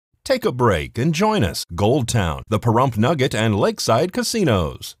Take a break and join us. Gold Town, the Pahrump Nugget, and Lakeside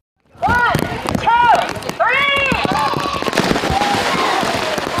Casinos. 1, 2, 3!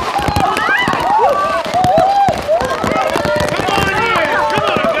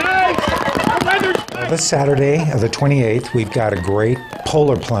 This Saturday, the 28th, we've got a great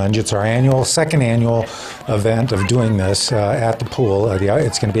polar plunge. It's our second annual event of doing this at the pool.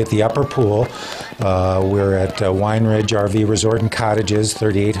 It's going to be at the upper pool. We're at Wine Ridge RV Resort and Cottages,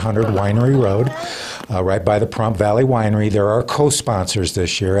 3800 Winery Road, right by the Pahrump Valley Winery. There are co-sponsors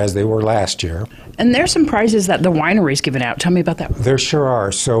this year, as they were last year. And there's some prizes that the winery's giving out. Tell me about that. There sure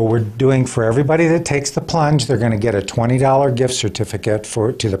are. So we're doing, for everybody that takes the plunge, they're going to get a $20 gift certificate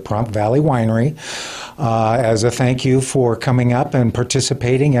to the Pahrump Valley Winery as a thank you for coming up and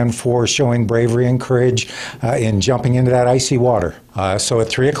participating and for showing bravery and courage in jumping into that icy water. So at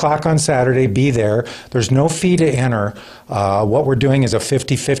 3 o'clock on Saturday, be there. There's no fee to enter. What we're doing is a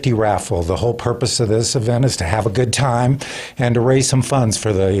 50-50 raffle. The whole purpose of this event is to have a good time and to raise some funds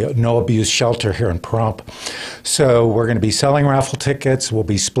for the No Abuse Shelter here in Pahrump. So we're going to be selling raffle tickets. We'll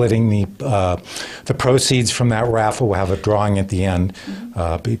be splitting the proceeds from that raffle. We'll have a drawing at the end.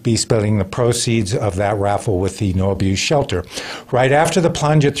 Be splitting the proceeds of that raffle with the No Abuse Shelter. Right after the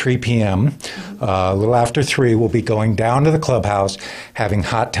plunge at 3 p.m., a little after 3, we'll be going down to the clubhouse, having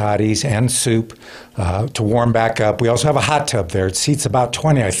hot toddies and soup to warm back up. We also have a hot tub there. It seats about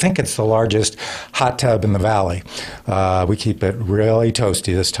 20. I think it's the largest hot tub in the valley. We keep it really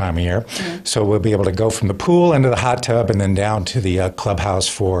toasty this time of year. So we'll be able to go from the pool into the hot tub and then down to the clubhouse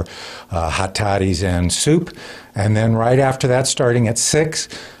for hot toddies and soup. And then right after that, starting at 6,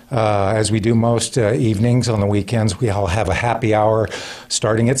 as we do most evenings on the weekends, we all have a happy hour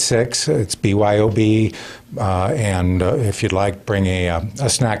starting at 6. It's BYOB, and if you'd like, bring a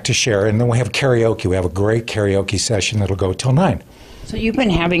snack to share. And then we have karaoke. We have a great karaoke session that'll go till 9. So you've been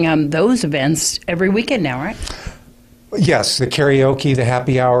having those events every weekend now, right? Yes, the karaoke, the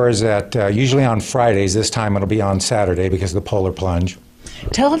happy hour is at usually on Fridays. This time it'll be on Saturday because of the polar plunge.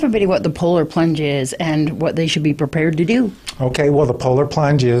 Tell everybody what the polar plunge is and what they should be prepared to do. Okay, well, the polar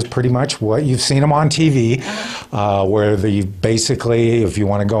plunge is pretty much what you've seen them on TV, where basically, if you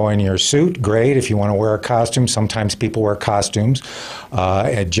want to go in your suit, great. If you want to wear a costume, sometimes people wear costumes,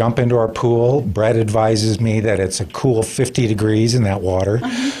 and jump into our pool. Brett advises me that it's a cool 50 degrees in that water.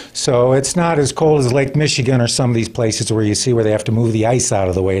 So it's not as cold as Lake Michigan or some of these places where you see where they have to move the ice out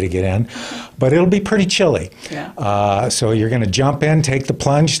of the way to get in. But it'll be pretty chilly. So you're going to jump in, take the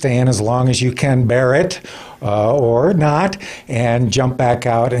plunge, stay in as long as you can bear it, or not, and jump back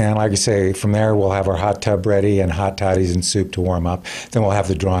out. And like I say, from there we'll have our hot tub ready and hot toddies and soup to warm up. Then we'll have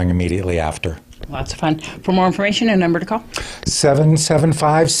the drawing immediately after. Lots of fun. For more information, a number to call?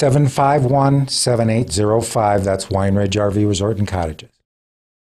 775-751-7805. That's Wine Ridge RV Resort and Cottages.